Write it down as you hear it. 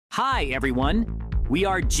Hi, everyone. We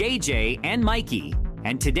are JJ and Mikey,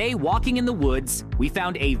 and today, walking in the woods, we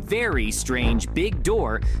found a very strange big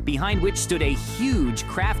door behind which stood a huge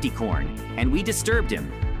CRAFTYCORN, and we disturbed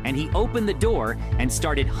him, and he opened the door and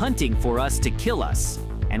started hunting for us to kill us.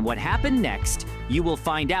 And what happened next, you will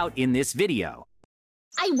find out in this video.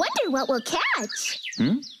 I wonder what we'll catch.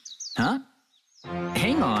 Huh?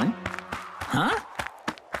 Hang on. Huh?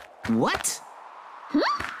 What?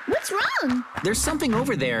 What's wrong? There's something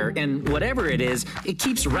over there, and whatever it is, it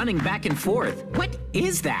keeps running back and forth. What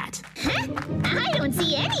is that? Huh? I don't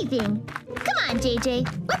see anything. Come on,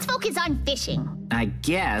 JJ. Let's focus on fishing. I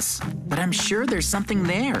guess, but I'm sure there's something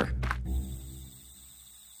there.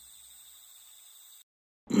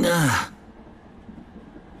 Ugh.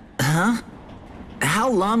 Huh? How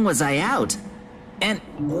long was I out? And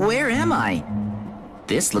where am I?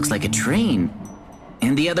 This looks like a train.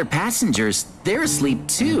 And the other passengers, they're asleep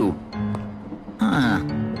too. Huh.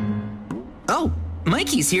 Oh,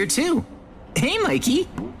 Mikey's here too. Hey, Mikey.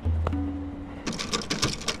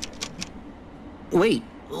 Wait,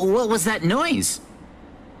 what was that noise?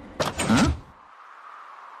 Huh?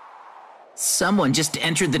 Someone just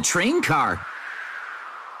entered the train car.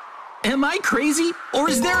 Am I crazy? Or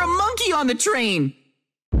is there a monkey on the train?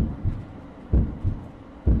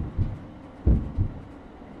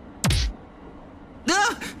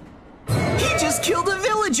 He just killed a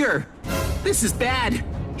villager! This is bad.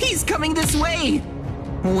 He's coming this way.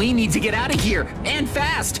 We need to get out of here, and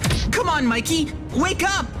fast. Come on, Mikey, wake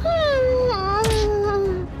up!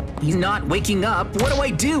 He's not waking up. What do I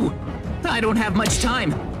do? I don't have much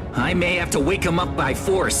time. I may have to wake him up by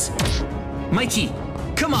force. Mikey,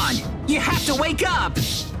 come on. You have to wake up!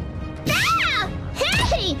 Ah!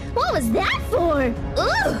 Hey! What was that for?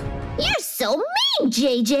 Ugh! You're so mean,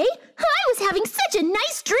 JJ! I was having such a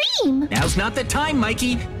nice dream! Now's not the time,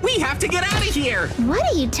 Mikey! We have to get out of here! What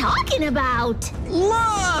are you talking about?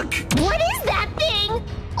 Look! What is that thing?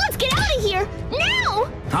 Let's get out of here, now!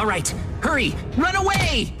 All right, hurry! Run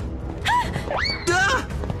away!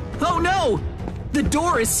 Oh no! The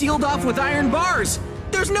door is sealed off with iron bars!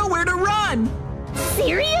 There's nowhere to run!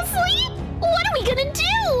 Seriously? What are we gonna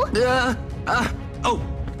do? Oh,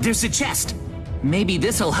 there's a chest. Maybe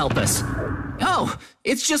this'll help us. Oh,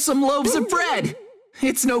 it's just some loaves of bread.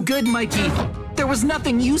 It's no good, Mikey. There was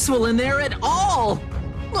nothing useful in there at all.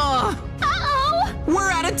 Uh-oh!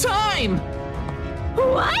 We're out of time.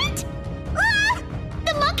 What?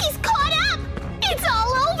 The monkey's caught up! It's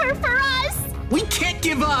all over for us! We can't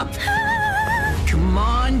give up. Come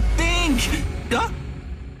on, think.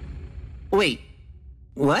 Wait,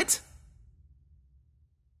 what?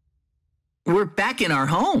 We're back in our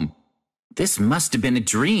home. This must have been a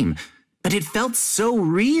dream, but it felt so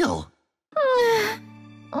real.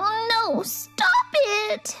 No, stop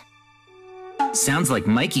it! Sounds like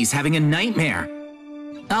Mikey's having a nightmare.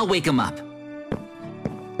 I'll wake him up.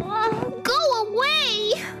 Go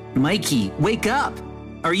away! Mikey, wake up.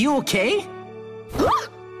 Are you okay?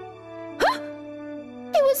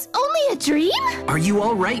 It was only a dream? Are you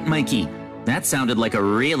all right, Mikey? That sounded like a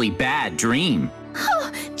really bad dream.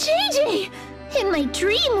 Oh, JJ! In my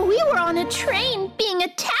dream, we were on a train being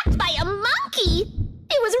attacked by a monkey!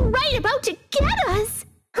 It was right about to get us!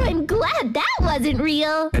 I'm glad that wasn't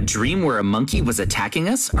real! A dream where a monkey was attacking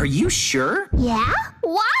us? Are you sure? Yeah?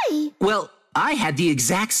 Why? Well, I had the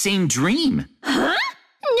exact same dream. Huh?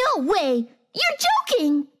 No way! You're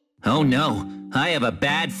joking! Oh no, I have a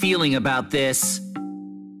bad feeling about this.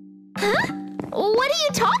 Huh? What are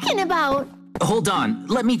you talking about? Hold on,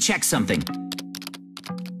 let me check something.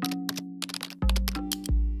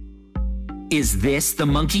 Is this the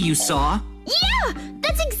monkey you saw? Yeah!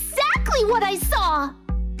 That's exactly what I saw!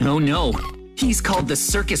 Oh no, he's called the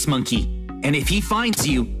circus monkey. And if he finds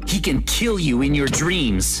you, he can kill you in your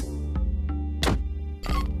dreams.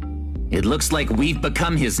 It looks like we've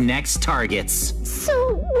become his next targets.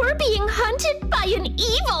 So we're being hunted by an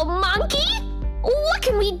evil monkey? What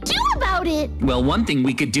can we do about it? Well, one thing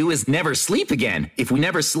we could do is never sleep again. If we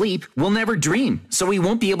never sleep, we'll never dream, so he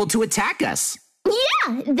won't be able to attack us.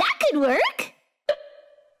 Yeah, that could work.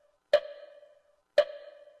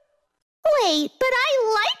 Wait, but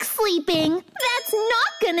I like sleeping. That's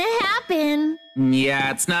not gonna happen. Yeah,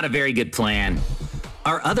 it's not a very good plan.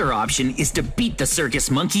 Our other option is to beat the circus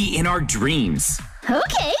monkey in our dreams.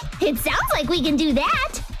 Okay, it sounds like we can do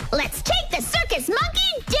that. Let's take the circus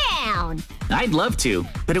monkey down. I'd love to,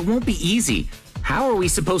 but it won't be easy. How are we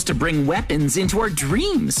supposed to bring weapons into our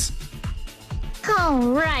dreams? All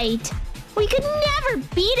right. We could never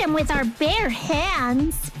beat him with our bare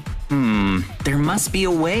hands. There must be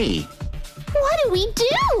a way. What do we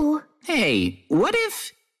do? Hey, what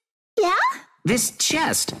if... Yeah? This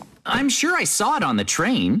chest. I'm sure I saw it on the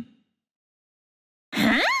train.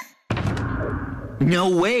 Huh?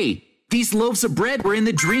 No way! These loaves of bread were in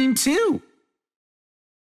the dream too!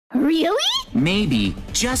 Really? Maybe,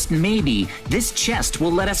 just maybe, this chest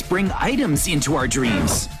will let us bring items into our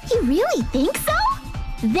dreams. You really think so?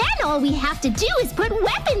 Then all we have to do is put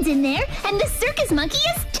weapons in there, and the circus monkey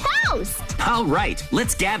is toast! All right,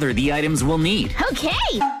 let's gather the items we'll need.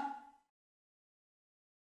 Okay!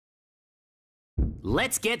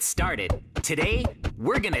 Let's get started. Today,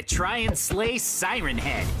 we're gonna try and slay Siren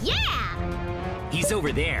Head. Yeah! He's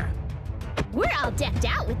over there. We're all decked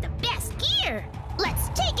out with the best gear! Let's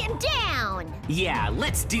take him down! Yeah,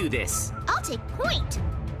 let's do this. I'll take point.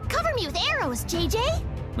 Cover me with arrows, JJ.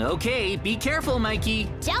 Okay, be careful, Mikey.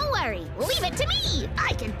 Don't worry, leave it to me.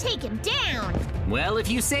 I can take him down. Well, if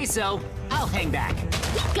you say so, I'll hang back.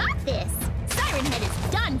 We got this. Siren Head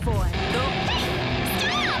is done for. Hey,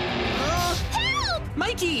 stop! Help!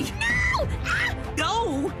 Mikey! No! Ah!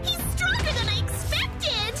 Go! He's stronger than I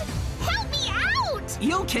expected! Help me out!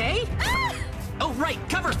 You okay? Ah! Oh, right,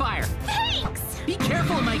 cover fire. Thanks! Be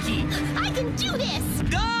careful, Mikey. I can do this!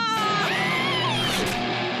 Ah!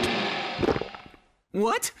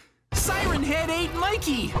 What? Siren Head ate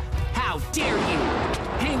Mikey! How dare you!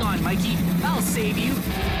 Hang on, Mikey. I'll save you.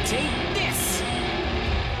 Take this!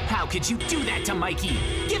 How could you do that to Mikey?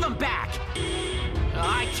 Give him back!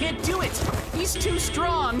 I can't do it! He's too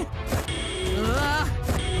strong!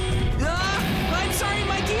 I'm sorry,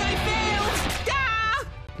 Mikey, I failed! Ah!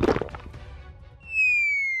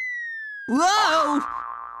 Whoa!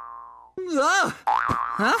 Whoa!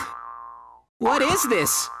 Huh? What is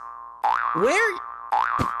this? Where?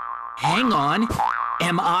 Hang on.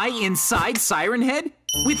 Am I inside Siren Head?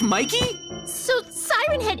 With Mikey? So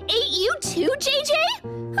Siren Head ate you too,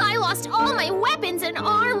 JJ? I lost all my weapons and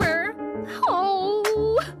armor.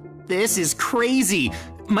 Oh. This is crazy.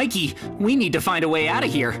 Mikey, we need to find a way out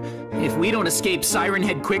of here. If we don't escape Siren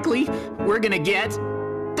Head quickly, we're gonna get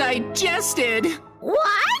digested.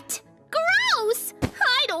 What? Gross!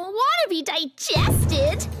 I don't want to be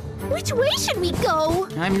digested. Which way should we go?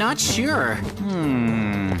 I'm not sure.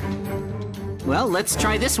 Well, let's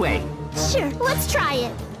try this way. Sure, let's try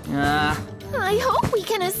it. I hope we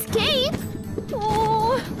can escape.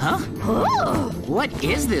 Oh. Huh? Oh. What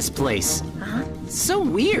is this place? So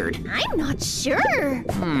weird. I'm not sure.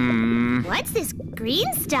 What's this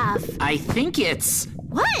green stuff? I think it's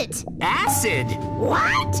What? acid.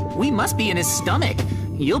 What? We must be in his stomach.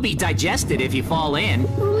 You'll be digested if you fall in.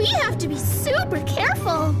 We have to be super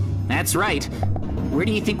careful. That's right. Where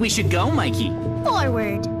do you think we should go, Mikey?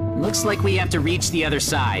 Forward. Looks like we have to reach the other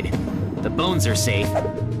side. The bones are safe.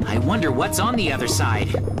 I wonder what's on the other side.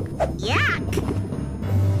 Yuck.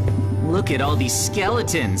 Look at all these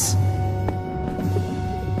skeletons.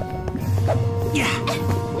 Yeah.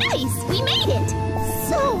 Nice, we made it.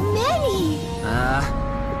 So many.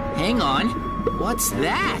 Hang on. What's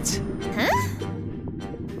that? Huh?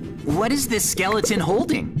 What is this skeleton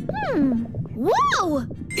holding? Whoa.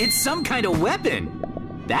 It's some kind of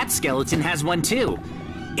weapon. That skeleton has one too.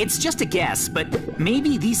 It's just a guess, but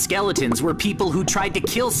maybe these skeletons were people who tried to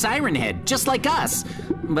kill Siren Head, just like us.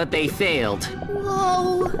 But they failed.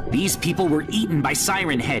 Whoa. These people were eaten by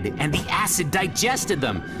Siren Head, and the acid digested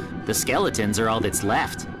them. The skeletons are all that's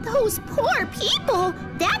left. Those poor people.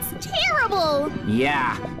 That's terrible.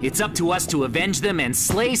 Yeah, it's up to us to avenge them and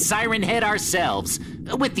slay Siren Head ourselves.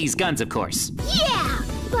 With these guns, of course. Yeah,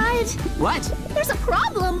 but What? there's a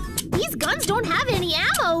problem. These guns don't have any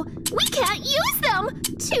ammo. We can't use them.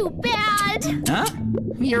 Too bad. Huh?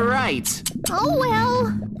 You're right. Oh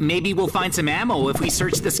well. Maybe we'll find some ammo if we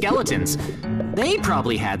search the skeletons. They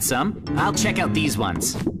probably had some. I'll check out these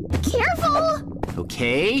ones. Careful.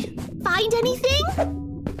 Okay. Find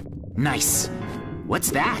anything? Nice.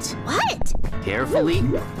 What's that? What? Carefully.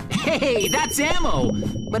 Hey, that's ammo!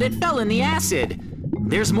 But it fell in the acid.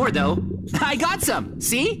 There's more, though. I got some.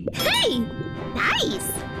 See? Hey.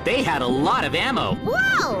 Nice. They had a lot of ammo.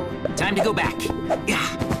 Whoa. Time to go back.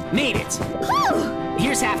 Yeah, made it. Whew.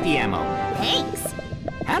 Here's half the ammo. Thanks.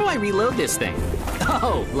 How do I reload this thing?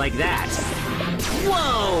 Oh, like that.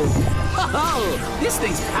 Whoa! Oh, this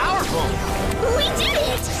thing's powerful. We did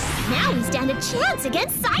it. Now we stand a chance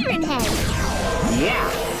against Siren Head.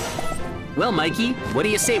 Yeah. Well, Mikey, what do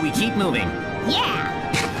you say we keep moving?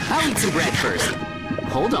 Yeah. I'll eat some bread first.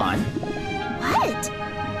 Hold on. What?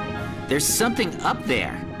 There's something up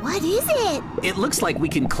there. What is it? It looks like we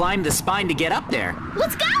can climb the spine to get up there.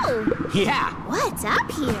 Let's go. Yeah, What's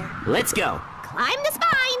up here? let's go. Climb the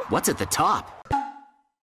spine. What's at the top?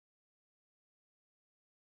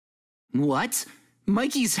 What?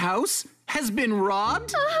 Mikey's house has been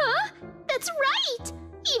robbed? Uh-huh. That's right!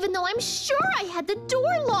 Even though I'm sure I had the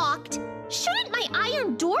door locked. Shouldn't my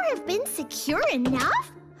iron door have been secure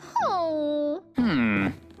enough? Oh.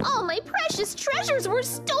 All my precious treasures were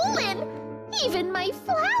stolen! Even my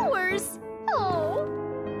flowers! Oh.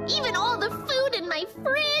 Even all the food in my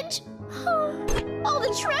fridge! All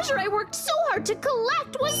the treasure I worked so hard to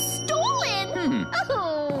collect was stolen!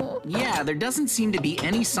 Oh. Yeah, there doesn't seem to be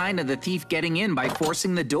any sign of the thief getting in by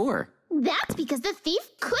forcing the door. That's because the thief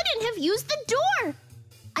couldn't have used the door!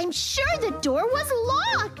 I'm sure the door was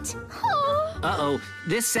locked! Oh. Uh-oh,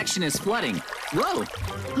 this section is flooding. Whoa!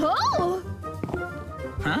 Oh!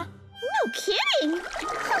 Huh? No kidding!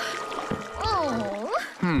 Oh.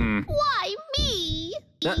 Why me?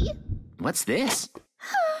 What's this?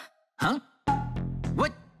 Huh?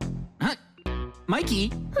 What? Huh?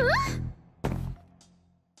 Mikey? Huh?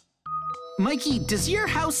 Mikey, does your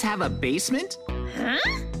house have a basement? Huh?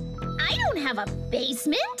 I don't have a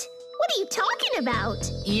basement! What are you talking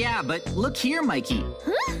about? Yeah, but look here, Mikey.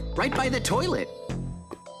 Huh? Right by the toilet.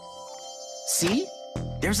 See?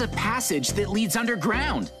 There's a passage that leads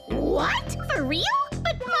underground. What? For real?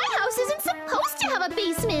 But my house isn't supposed to have a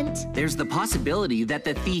basement! There's the possibility that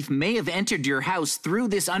the thief may have entered your house through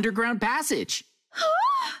this underground passage.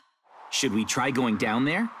 Should we try going down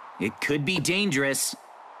there? It could be dangerous.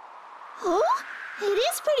 Oh? It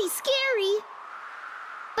is pretty scary.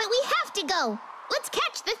 But we have to go. Let's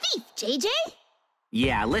catch the thief, JJ.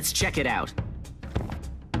 Yeah, let's check it out.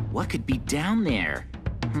 What could be down there?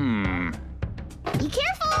 Be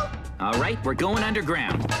careful. All right, we're going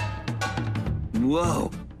underground.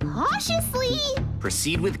 Whoa. Cautiously.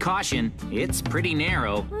 Proceed with caution. It's pretty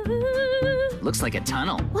narrow. Looks like a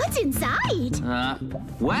tunnel. What's inside?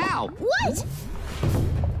 Wow. What?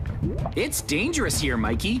 It's dangerous here,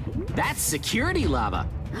 Mikey. That's security lava.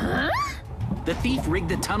 Huh? The thief rigged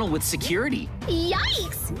the tunnel with security.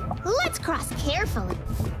 Yikes! Let's cross carefully.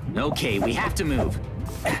 Okay, we have to move.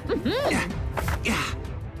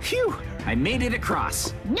 Phew, I made it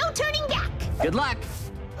across. No turning back. Good luck.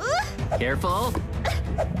 Careful.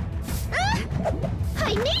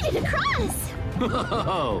 I made it across.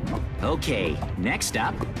 Whoa. Okay, next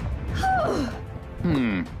up.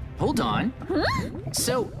 Hold on. Huh?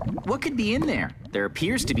 So, what could be in there? There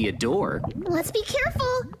appears to be a door. Let's be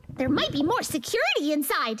careful. There might be more security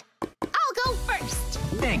inside. I'll go first.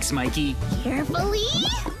 Thanks, Mikey. Carefully.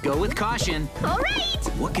 Go with caution. All right.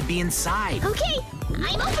 What could be inside? Okay,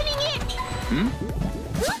 I'm opening it.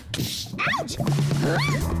 Ouch!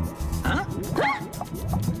 Huh?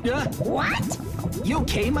 What? You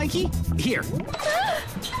okay, Mikey? Here.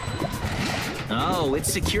 Oh,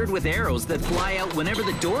 it's secured with arrows that fly out whenever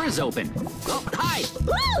the door is open. Oh, hi!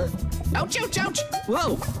 Ouch, ouch, ouch!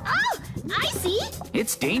 Whoa! Oh, I see.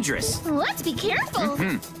 It's dangerous. Let's be careful.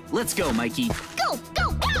 Let's go, Mikey. Go,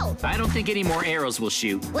 go, go! I don't think any more arrows will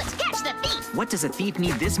shoot. Let's catch the thief. What does a thief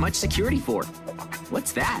need this much security for?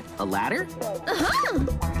 What's that? A ladder?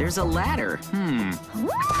 There's a ladder.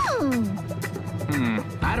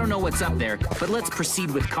 I don't know what's up there, but let's proceed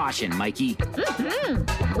with caution, Mikey.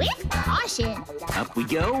 With caution. Up we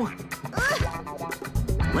go.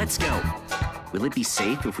 Let's go. Will it be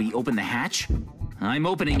safe if we open the hatch? I'm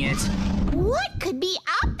opening it. What could be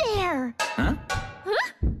up there? Huh?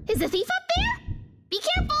 Is the thief up there? Be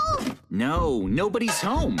careful. No, nobody's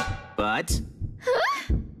home. But...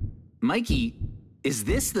 Mikey, is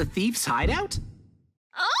this the thief's hideout?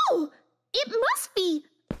 Oh, it must be.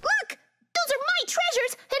 Look, those are my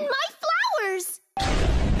treasures and my flowers.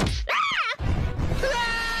 Ah!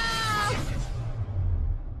 Ah!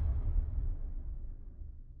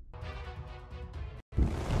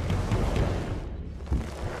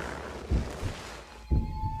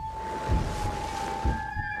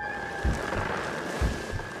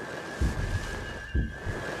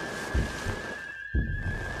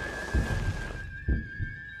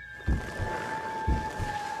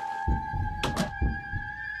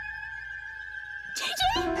 JJ,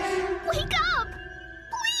 wake up!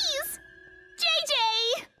 Please! JJ!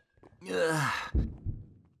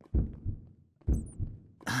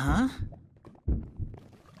 Huh?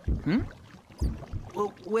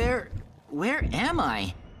 Well, where am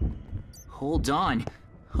I? Hold on.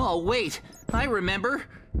 Oh, wait. I remember.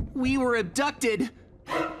 We were abducted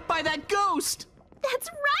by that ghost. That's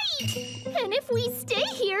right! And if we stay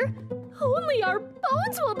here, only our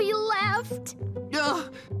bones will be left.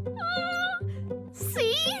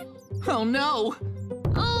 See? Oh, no.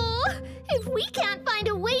 Oh, if we can't find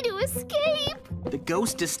a way to escape. The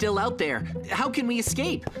ghost is still out there. How can we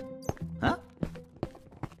escape? Huh?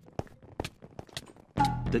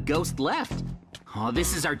 The ghost left. Oh,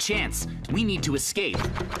 this is our chance. We need to escape.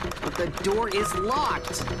 but the door is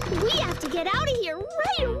locked. We have to get out of here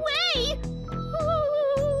right away!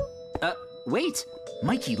 Wait.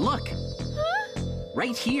 Mikey, look. Huh?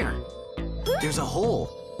 Right here. There's a hole.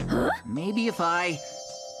 Huh? Maybe if I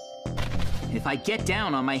get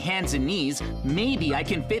down on my hands and knees, maybe I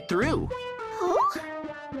can fit through. Oh?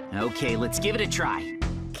 Okay, let's give it a try.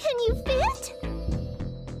 Can you fit?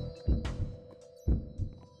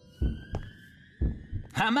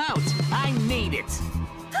 I'm out. I made it.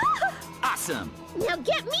 Awesome. Now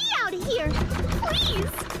get me out of here,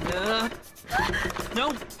 please!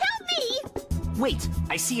 Nope. Help me! Wait,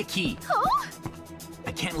 I see a key. Oh?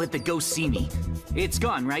 I can't let the ghost see me. It's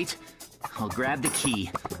gone, right? I'll grab the key.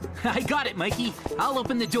 I got it, Mikey. I'll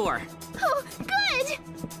open the door. Oh, good!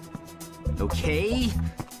 Okay.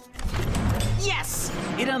 Yes!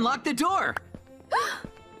 It unlocked the door.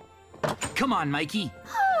 Come on, Mikey.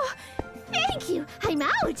 Oh, thank you. I'm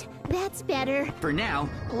out. That's better. For now,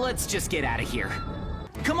 let's just get out of here.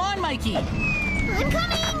 Come on, Mikey! I'm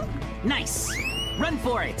coming! Nice! Run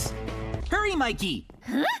for it! Hurry, Mikey!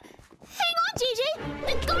 Huh? Hang on, JJ!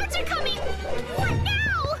 The guards are coming! What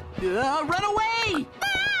now? Run away!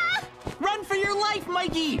 Ah! Run for your life,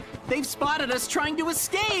 Mikey! They've spotted us trying to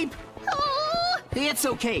escape! Oh! It's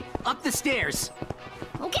okay. Up the stairs.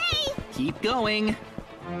 Okay! Keep going.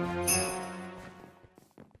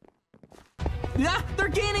 Ah, they're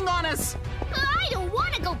gaining on us! I don't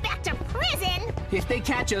want to go back to prison! If they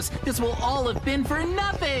catch us, this will all have been for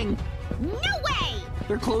nothing! No way!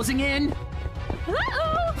 They're closing in.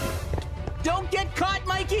 Uh-oh! Don't get caught,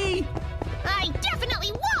 Mikey! I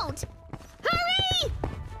definitely won't! Hurry!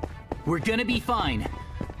 We're gonna be fine.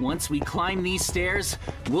 Once we climb these stairs,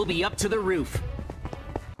 we'll be up to the roof.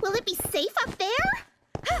 Will it be safe up there?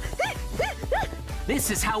 This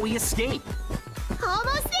is how we escape.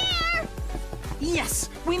 Almost there! Yes!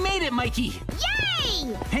 We made it, Mikey!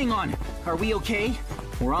 Yay! Hang on. Are we okay?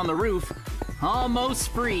 We're on the roof. Almost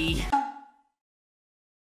free.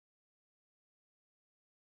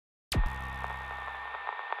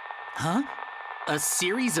 Huh? A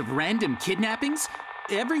series of random kidnappings?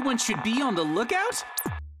 Everyone should be on the lookout?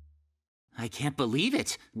 I can't believe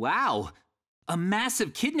it. Wow. A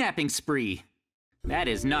massive kidnapping spree. That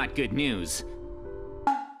is not good news.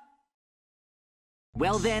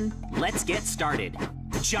 Well then, let's get started.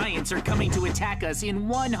 Giants are coming to attack us in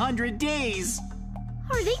 100 days.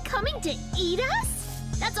 Are they coming to eat us?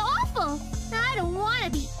 That's awful! I don't want to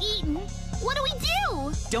be eaten. What do we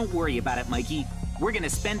do? Don't worry about it, Mikey. We're gonna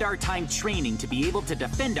spend our time training to be able to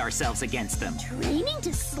defend ourselves against them. Training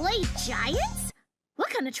to slay giants? What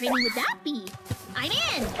kind of training would that be? I'm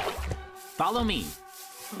in! Follow me.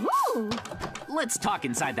 Ooh! Let's talk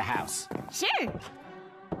inside the house. Sure.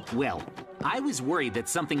 Well, I was worried that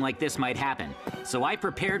something like this might happen, so I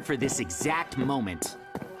prepared for this exact moment.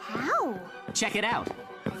 How? Check it out.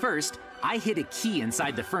 First, I hid a key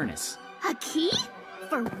inside the furnace. A key?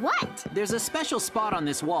 For what? There's a special spot on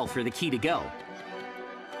this wall for the key to go.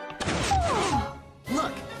 Oh.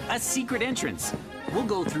 Look, a secret entrance. We'll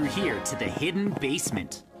go through here to the hidden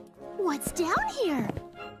basement. What's down here?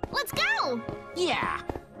 Let's go! Yeah!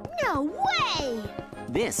 No way!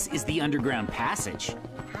 This is the underground passage.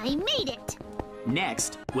 I made it!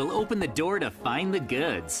 Next, we'll open the door to find the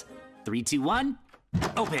goods. 3, 2, 1,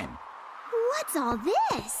 open! What's all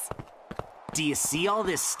this? Do you see all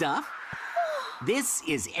this stuff? This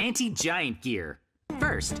is anti-giant gear.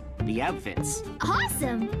 First, the outfits.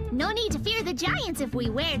 Awesome! No need to fear the giants if we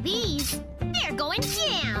wear these. They're going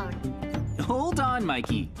down! Hold on,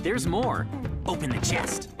 Mikey. There's more. Open the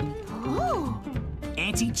chest. Oh!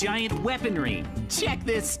 Anti-giant weaponry. Check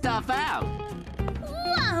this stuff out.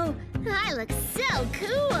 Whoa! I look so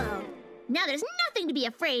cool! Now there's nothing to be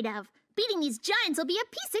afraid of. Beating these giants will be a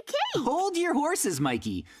piece of cake! Hold your horses,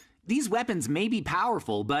 Mikey. These weapons may be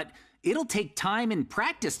powerful, but it'll take time and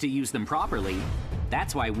practice to use them properly.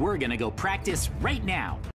 That's why we're gonna go practice right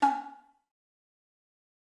now.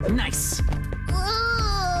 Nice!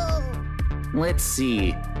 Oh! Let's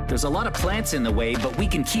see. There's a lot of plants in the way, but we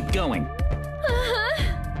can keep going.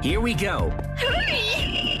 Uh-huh! Here we go.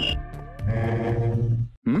 Hurry!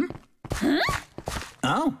 Hmm? Huh?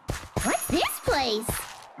 Oh. What's this place?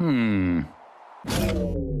 Ah!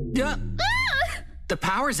 The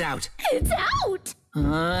power's out. It's out!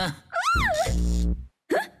 Huh?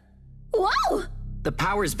 Whoa! The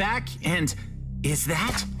power's back, and is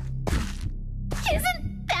that?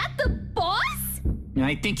 Isn't that the boss?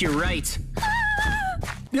 I think you're right.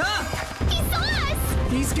 Ah! He saw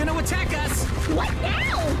us! He's gonna attack us! What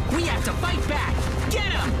now? We have to fight back!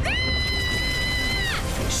 Get him!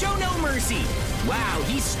 Ah! Show no mercy! Wow,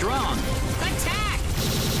 he's strong! Attack!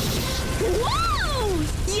 Whoa!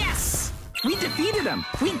 Yes! We defeated him!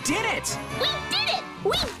 We did it! We did it!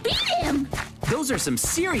 We beat him! Those are some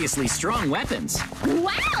seriously strong weapons.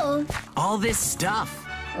 Wow! All this stuff.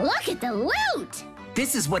 Look at the loot!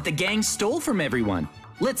 This is what the gang stole from everyone.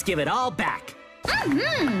 Let's give it all back.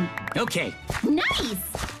 Okay,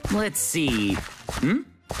 Nice! let's see.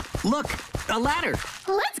 Look, a ladder.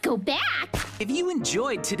 Let's go back! If you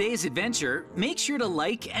enjoyed today's adventure, make sure to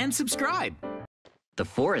like and subscribe. The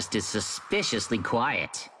forest is suspiciously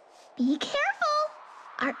quiet. Be careful!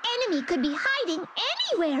 Our enemy could be hiding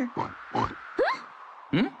anywhere! Huh?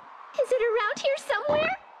 Is it around here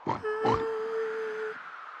somewhere?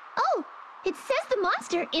 Oh, it says the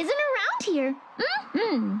monster isn't around here.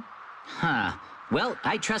 Huh. Well,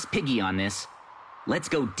 I trust Piggy on this. Let's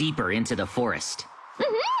go deeper into the forest.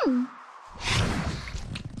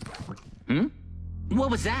 What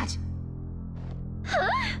was that?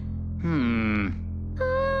 Huh?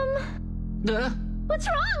 What's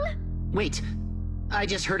wrong? Wait. I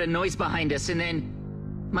just heard a noise behind us and then...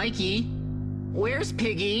 Mikey, where's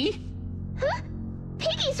Piggy? Huh?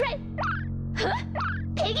 Piggy's right... Huh?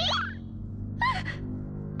 Piggy?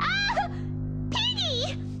 Ah!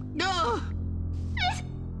 Piggy! Oh! Is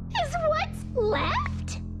what's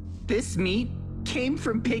left? This meat came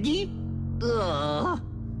from Piggy? Ugh.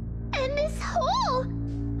 And this hole!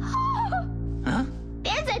 Oh, Huh?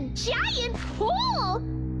 there's a giant hole!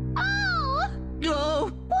 Oh!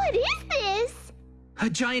 Oh! What is this? A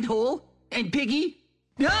giant hole? And Piggy?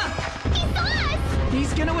 Ah! He saw us!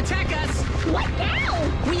 He's gonna attack us! What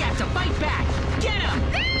now? We have to fight back! Get him!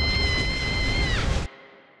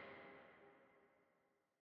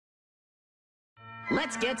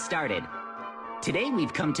 Let's get started. Today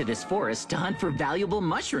we've come to this forest to hunt for valuable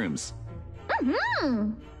mushrooms.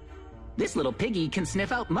 This little piggy can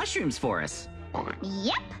sniff out mushrooms for us.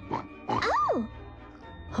 Yep. Oh.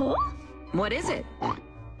 Huh? What is it?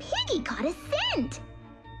 Piggy caught a scent.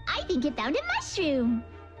 I think it found a mushroom.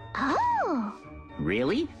 Oh.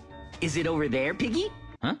 Really? Is it over there, Piggy?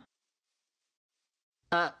 Huh?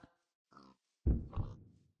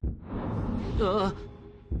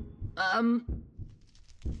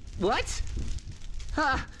 What?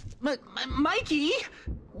 Mikey?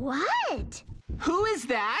 What? Who is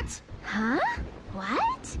that? Huh?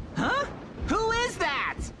 What? Huh? Who is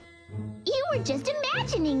that? You were just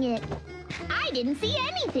imagining it. I didn't see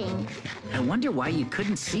anything. I wonder why you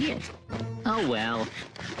couldn't see it. Oh well.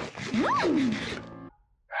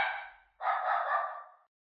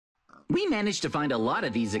 We managed to find a lot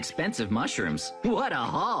of these expensive mushrooms. What a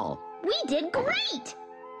haul! We did great.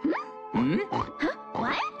 Huh?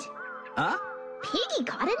 What? Huh? Piggy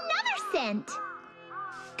caught another scent.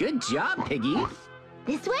 Good job, Piggy.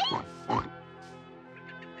 This way?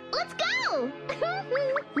 Let's go!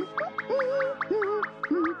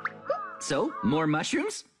 So, more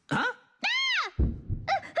mushrooms? Huh?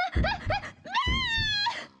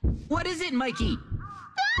 What is it, Mikey?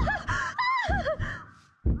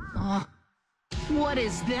 What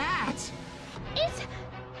is that?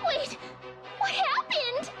 Wait, what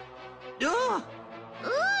happened? Ugh!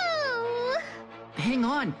 Ooh! Hang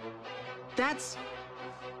on. That's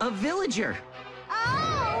a villager.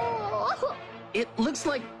 Oh! It looks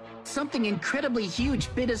like something incredibly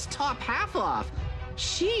huge bit his top half off.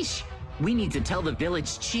 Sheesh. We need to tell the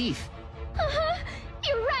village chief.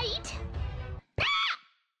 You're right.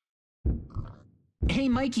 Hey,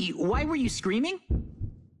 Mikey, why were you screaming?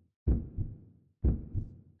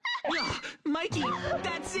 Mikey,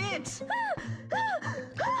 that's it!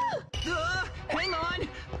 Hang on!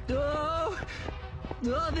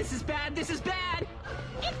 This is bad, this is bad!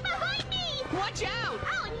 It's behind me! Watch out!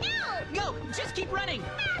 Oh, no! Go, just keep running!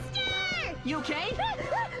 Faster! You okay?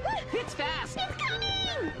 It's fast! It's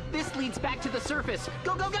coming! This leads back to the surface.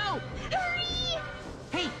 Go, go, go! Hurry!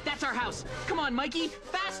 Hey, that's our house. Come on, Mikey,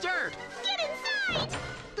 faster! Get inside!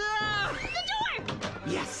 Ah! The door!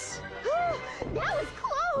 Yes! That was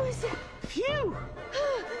close! Phew!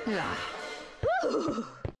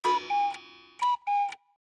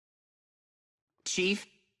 Chief,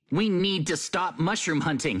 we need to stop mushroom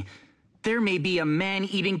hunting. There may be a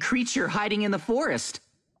man-eating creature hiding in the forest.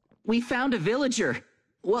 We found a villager.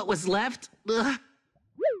 What was left?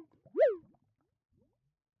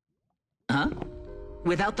 Huh?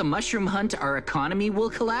 Without the mushroom hunt, our economy will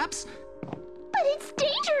collapse? But it's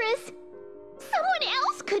dangerous! Someone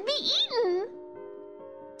else could be eaten!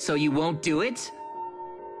 So you won't do it?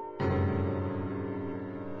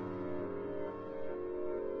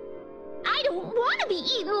 I don't want to be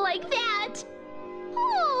eaten like that!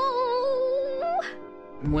 Oh!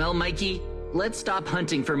 Well, Mikey, let's stop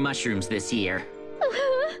hunting for mushrooms this year.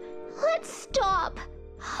 Let's stop.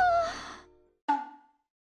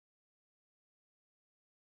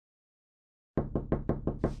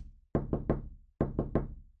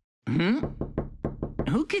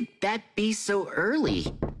 Who could that be so early?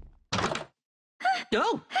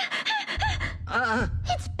 Oh!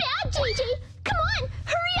 It's bad, JJ! Come on,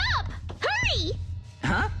 hurry up! Hurry!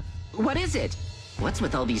 Huh? What is it? What's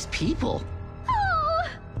with all these people? Oh!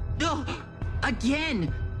 Oh!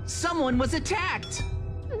 Again! Someone was attacked!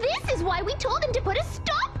 This is why we told him to put a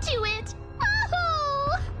stop to it!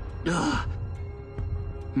 Oh! Ugh.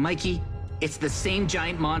 Mikey, it's the same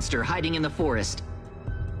giant monster hiding in the forest.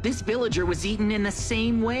 This villager was eaten in the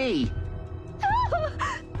same way. Oh!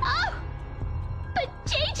 Oh! But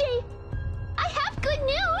JJ, I have good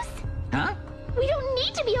news! Huh? We don't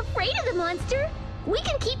need to be afraid of the monster! We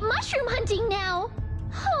can keep mushroom hunting now!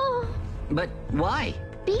 Oh! But why?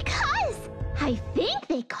 Because I think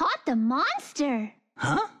they caught the monster!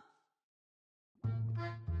 Huh?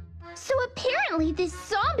 So apparently this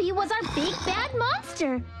zombie was our big bad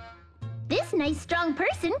monster. This nice strong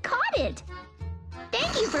person caught it.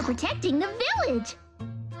 Thank you for protecting the village.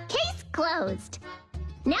 Case closed.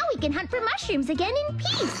 Now we can hunt for mushrooms again in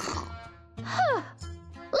peace.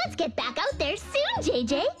 Let's get back out there soon,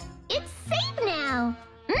 JJ. It's safe now.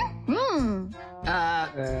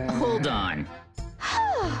 Hold on.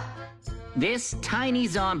 This tiny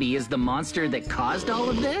zombie is the monster that caused all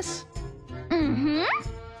of this?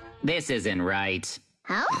 This isn't right.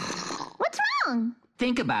 Huh? What's wrong?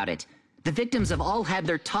 Think about it. The victims have all had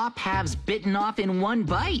their top halves bitten off in one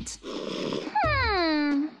bite.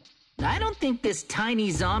 I don't think this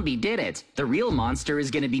tiny zombie did it. The real monster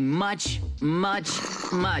is gonna be much, much,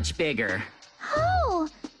 much bigger. Oh,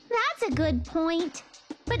 that's a good point.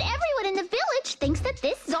 But everyone in the village thinks that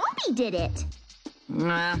this zombie did it.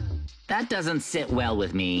 That doesn't sit well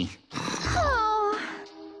with me. Oh.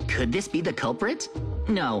 Could this be the culprit?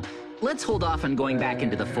 No. Let's hold off on going back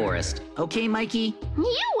into the forest. Okay, Mikey?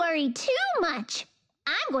 You worry too much.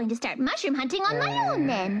 I'm going to start mushroom hunting on my own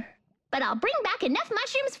then. But I'll bring back enough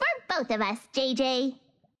mushrooms for both of us, JJ.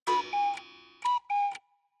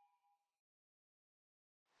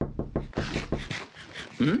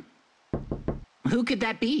 Who could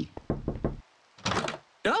that be?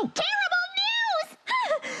 Oh! Terrible news!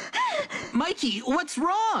 Mikey, what's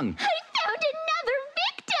wrong? I found another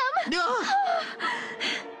victim! Oh.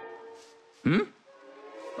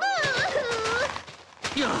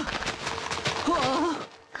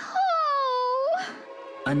 Oh.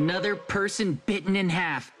 Another person bitten in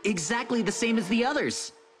half, exactly the same as the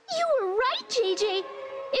others. You were right, JJ.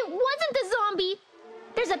 It wasn't the zombie.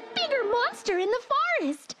 There's a bigger monster in the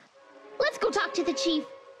forest. Let's go talk to the chief.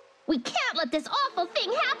 We can't let this awful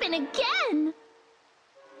thing happen again.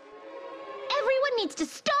 Everyone needs to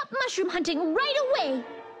stop mushroom hunting right away.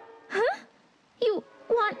 Huh? You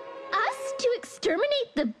want us to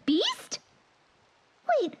exterminate the beast?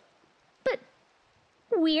 Wait, but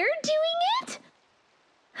we're doing it?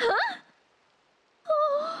 Huh?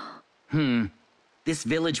 Oh. This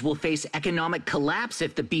village will face economic collapse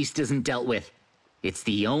if the beast isn't dealt with. It's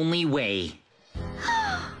the only way.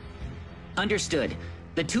 Understood.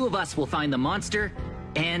 The two of us will find the monster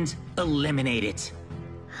and eliminate it.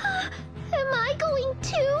 Am I going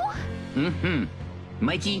to?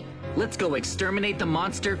 Mikey, let's go exterminate the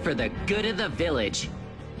monster for the good of the village.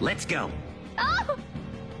 Let's go. Oh!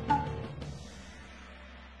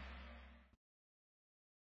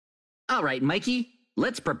 All right, Mikey,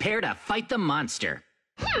 let's prepare to fight the monster.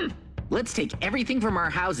 Let's take everything from our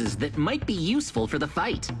houses that might be useful for the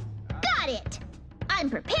fight. Got it! I'm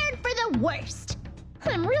prepared for the worst.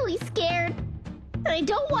 I'm really scared. I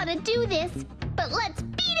don't want to do this, but let's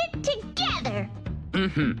beat it together.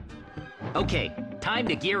 Okay, time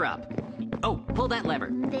to gear up. Oh, pull that lever.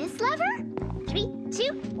 This lever? 3,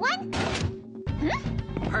 2, 1. Huh?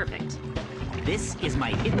 Perfect. This is my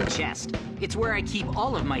hidden chest. It's where I keep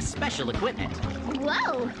all of my special equipment.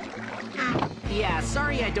 Whoa! Yeah,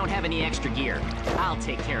 sorry I don't have any extra gear. I'll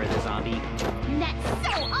take care of the zombie. That's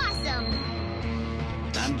so awesome!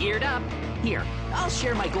 I'm geared up. Here, I'll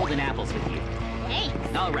share my golden apples with you.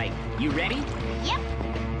 Thanks. All right, you ready? Yep.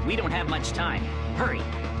 We don't have much time. Hurry.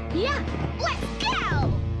 Yeah, let's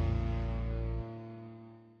go!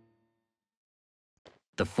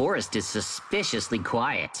 The forest is suspiciously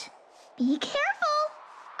quiet. Be careful!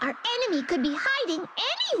 Our enemy could be hiding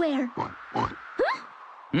anywhere. Huh?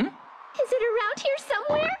 Is it around here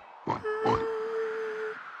somewhere?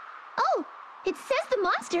 Oh, it says the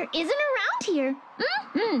monster isn't around here.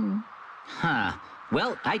 Huh.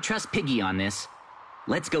 Well, I trust Piggy on this.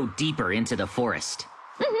 Let's go deeper into the forest.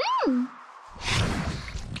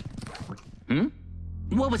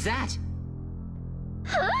 What was that?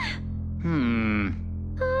 Huh?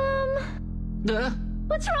 Uh,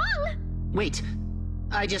 What's wrong? wait.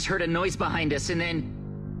 I just heard a noise behind us and then...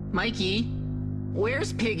 Mikey,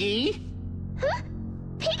 where's Piggy? Huh?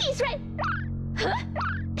 Piggy's right... Huh?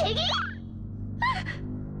 Piggy?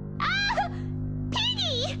 Ah!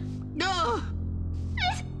 Piggy! No!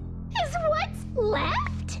 This is what's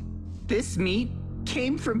left? This meat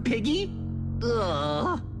came from Piggy?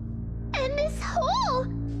 Ugh. And this hole...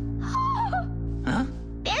 Oh, Huh?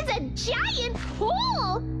 there's a giant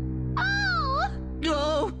hole! Oh!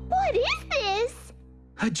 No! What is this?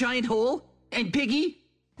 A giant hole? And Piggy?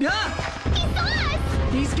 Ah! He saw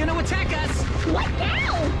us! He's gonna attack us! What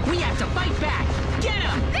now? We have to fight back! Get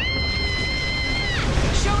him! Ah!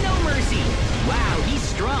 Show no mercy! Wow, he's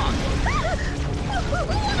strong! Ah! What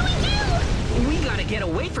do we do? We gotta get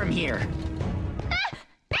away from here! Ah!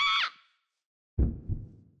 Ah!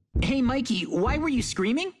 Hey, Mikey, why were you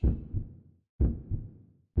screaming?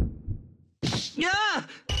 Yeah!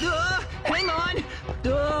 Hang on!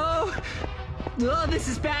 Oh, this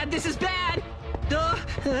is bad! This is bad!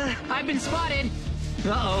 I've been spotted!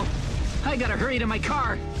 Uh-oh. I gotta hurry to my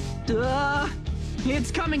car.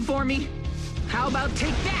 It's coming for me. How about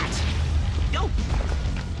take that?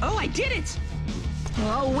 Oh, I did it!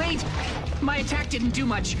 Oh, wait! My attack didn't do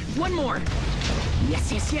much. One more.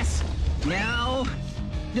 Yes, yes, yes. Now...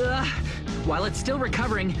 while it's still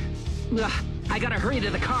recovering, I gotta hurry to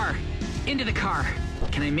the car. Into the car.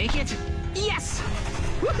 Can I make it? Yes!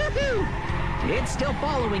 Woohoo! It's still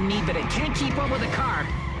following me, but it can't keep up with the car.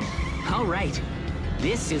 All right.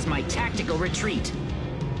 This is my tactical retreat.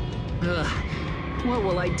 What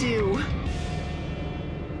will I do?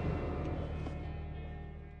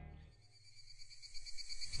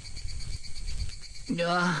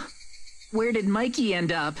 Where did Mikey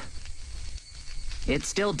end up? It's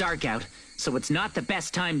still dark out, so it's not the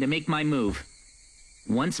best time to make my move.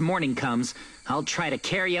 Once morning comes, I'll try to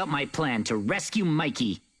carry out my plan to rescue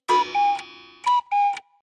Mikey.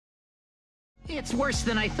 It's worse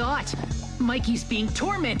than I thought. Mikey's being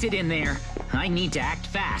tormented in there. I need to act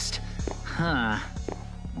fast.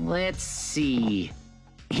 Let's see.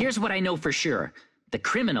 Here's what I know for sure. The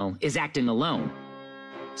criminal is acting alone.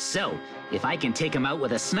 So, if I can take him out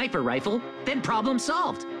with a sniper rifle, then problem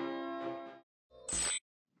solved.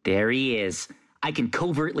 There he is. I can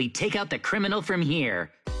covertly take out the criminal from here.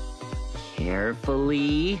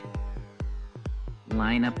 Carefully.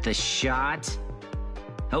 Line up the shot.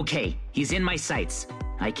 Okay, he's in my sights.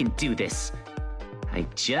 I can do this. I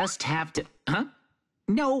just have to... Huh?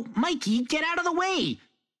 No, Mikey, get out of the way!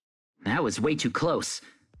 That was way too close.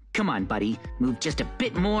 Come on, buddy. Move just a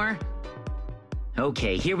bit more.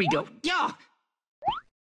 Okay, here we go. Yeah!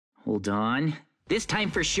 Hold on. This time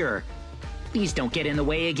for sure. Please don't get in the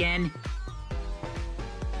way again.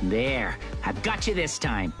 There. I've got you this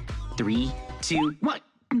time. 3, 2, 1.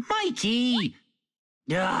 Mikey!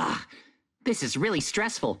 This is really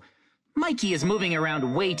stressful. Mikey is moving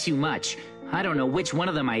around way too much. I don't know which one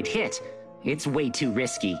of them I'd hit. It's way too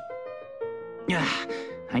risky.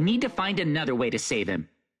 I need to find another way to save him.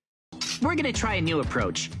 We're gonna try a new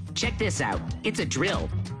approach. Check this out. It's a drill.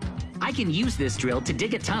 I can use this drill to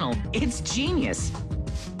dig a tunnel. It's genius.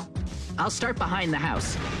 I'll start behind the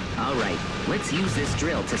house. All right, let's use this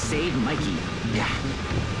drill to save Mikey.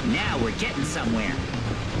 Now we're getting somewhere.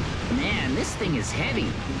 Man, this thing is heavy.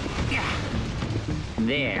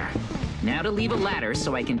 There. Now to leave a ladder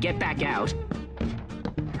so I can get back out.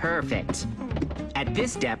 Perfect. At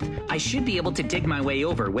this depth, I should be able to dig my way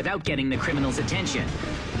over without getting the criminal's attention.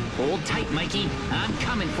 Hold tight, Mikey. I'm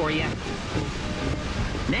coming for you.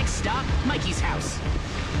 Next stop, Mikey's house.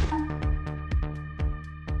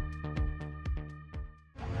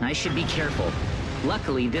 I should be careful.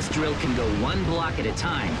 Luckily, this drill can go 1 block at a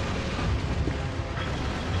time.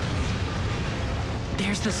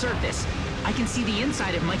 There's the surface. I can see the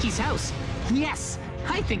inside of Mikey's house. Yes!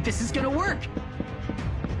 I think this is gonna work!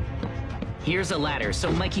 Here's a ladder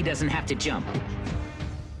so Mikey doesn't have to jump.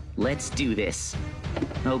 Let's do this.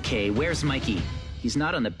 Okay, where's Mikey? He's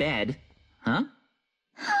not on the bed. Huh?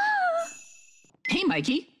 Hey,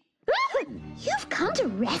 Mikey! You've come to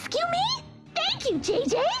rescue me? Thank you,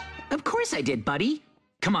 JJ! Of course I did, buddy.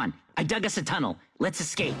 Come on, I dug us a tunnel. Let's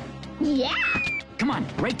escape. Yeah! Come on,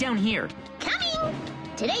 right down here. Coming!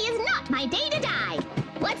 Today is not my day to die.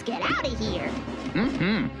 Let's get out of here.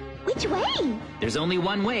 Mm-hmm. Which way? There's only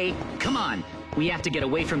one way. Come on. We have to get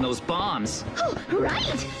away from those bombs. Oh,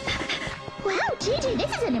 right! Wow, JJ,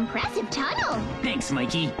 this is an impressive tunnel. Thanks,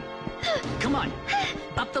 Mikey. Come on.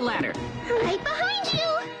 Up the ladder. Right behind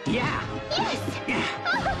you. Yeah. Yes.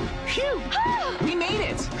 Phew. We made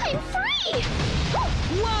it. I'm free.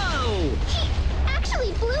 Whoa! He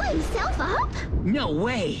actually blew himself up. No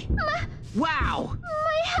way. Wow.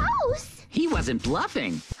 My house. He wasn't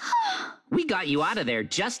bluffing. We got you out of there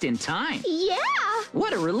just in time. Yeah!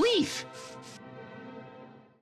 What a relief!